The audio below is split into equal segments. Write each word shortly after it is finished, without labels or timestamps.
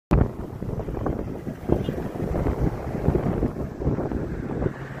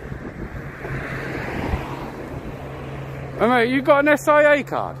Oh, mate, you got an SIA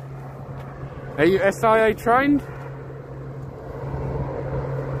card? Are you SIA trained?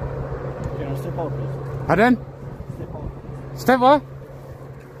 Can I step out, please? Pardon? Step out. Step what?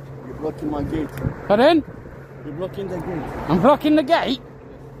 You're blocking my gate. Pardon? You're blocking the gate. I'm blocking the gate?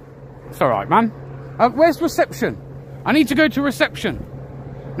 It's alright, man. Where's reception? I need to go to reception.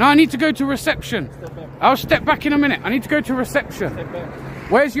 No, I need to go to reception. Step back. I'll step back in a minute. I need to go to reception. Step back.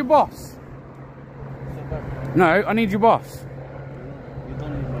 Where's your boss? Step back. No, I need your boss. You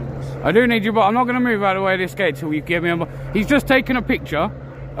don't need my boss. I do need your boss. I'm not going to move out of the way of this gate till you give me a boss. He's just taken a picture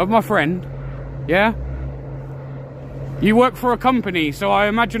of my friend. Yeah? You work for a company, so I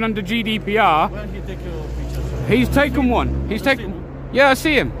imagine under GDPR... Where did he take your picture, sir? He's taken one. He's taken... Yeah, I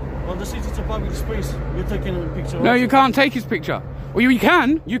see him. On the street, it's a public space. You're taking a picture. No, you can't take his picture. Well, you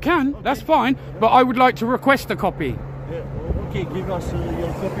can. Okay. That's fine. But I would like to request a copy. Yeah, okay, give us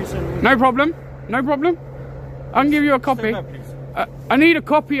your copies and... No problem. No problem. I can give you a copy. Step back, please. I need a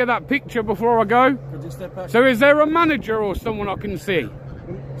copy of that picture before I go. Could you step back? So is there a manager or someone I can see?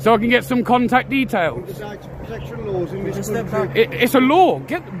 So I can get some contact details. Protection laws in this country. It's a law.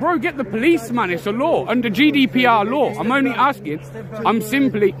 Get the policeman. It's a law under GDPR law. I'm only asking. I'm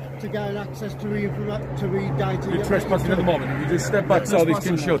simply to gain access to read data. You're trespassing at the moment. You just step back so this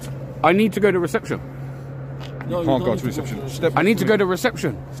can shut. I need to go to reception. No, you can't go to reception. Step I need to go to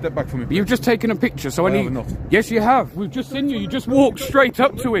reception. Step back from me. You've just taken a picture, so I need. Not. Yes, you have. We've just seen you. You just walked straight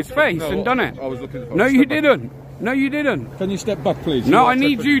up to his face and done it. I was looking. No, you didn't. No, you didn't. Can you step back, please? No, I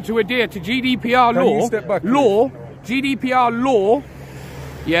need you to adhere to GDPR law. Can you step back, please? Law, GDPR law.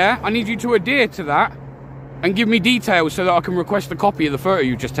 Yeah, I need you to adhere to that and give me details so that I can request a copy of the photo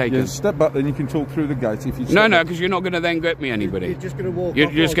you've just taken. Yeah, step back, then you can talk through the gate if you. No, because you're not going to then get me anybody. You're just going to walk.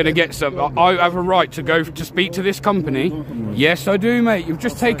 You're just going to get some. I have a right to go to speak to this company. Yes, I do, mate. You've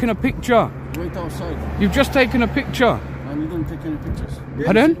just taken a picture. Wait outside. You've just taken a picture. And you don't take any pictures.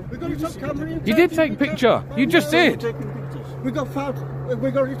 Pardon? We got it on camera. You did take a picture. You just did. We got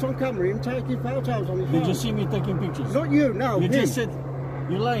it on camera and taking photos on his phone. Did you see me taking pictures? Not you, no. You just said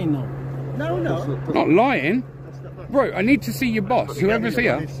you're lying now. No. Not lying. Bro, I need to see your boss, whoever's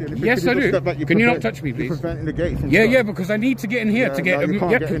here. Yes, I do. Can you not touch me, please? Preventing the gate from yeah, because I need to get in here to get... you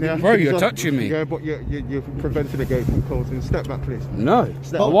can't get in here. Bro, you're touching me. Yeah, but you're preventing the gate from closing. Step back, please. No.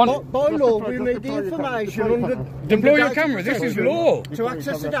 I want... By law, we need the information... Deploy your camera. This is law. To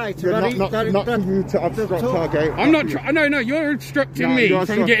access the data. Not for you to obstruct our gate. I'm not... No, you're obstructing me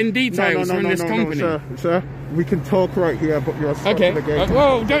from getting details from this company. Sir, we can talk right here, but you're obstructing the gate.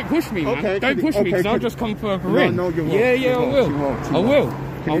 Well, don't push me, man. Don't push me, because I'll just come further in. No, you won't. Yeah, I will. I will.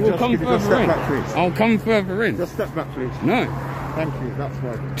 I will come further in. I'll come further in. Just step back, please. No. Thank you, that's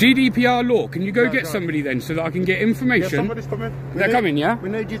right. GDPR law. Can you go get somebody then so that I can get information? Yeah, somebody's coming. They're coming, yeah? We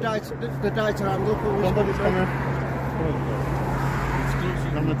need your data, the data handle. Somebody's coming.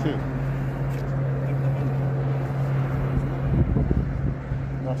 Number 2.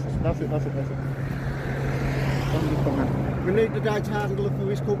 That's it. Somebody's coming. We need the data handler for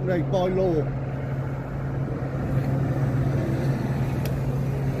this company by law.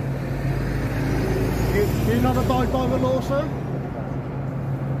 Do you not abide by the law, sir?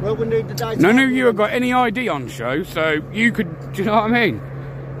 Well, we need the data. None of you have got any ID on show, so you could, do you know what I mean?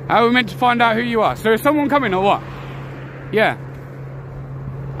 How are we meant to find out who you are? So is someone coming or what? Yeah.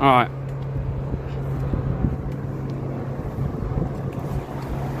 Alright.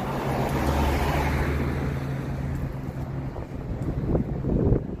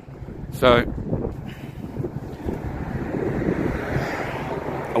 So,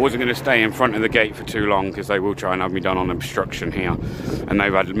 I wasn't going to stay in front of the gate for too long because they will try and have me done on obstruction here, and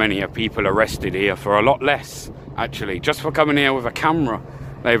they've had many people arrested here for a lot less, actually, just for coming here with a camera.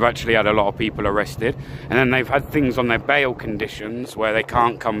 They've actually had a lot of people arrested, and then they've had things on their bail conditions where they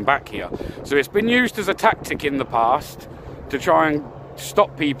can't come back here. So it's been used as a tactic in the past to try and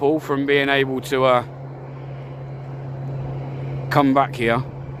stop people from being able to come back here.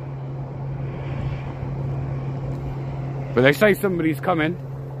 But they say somebody's coming.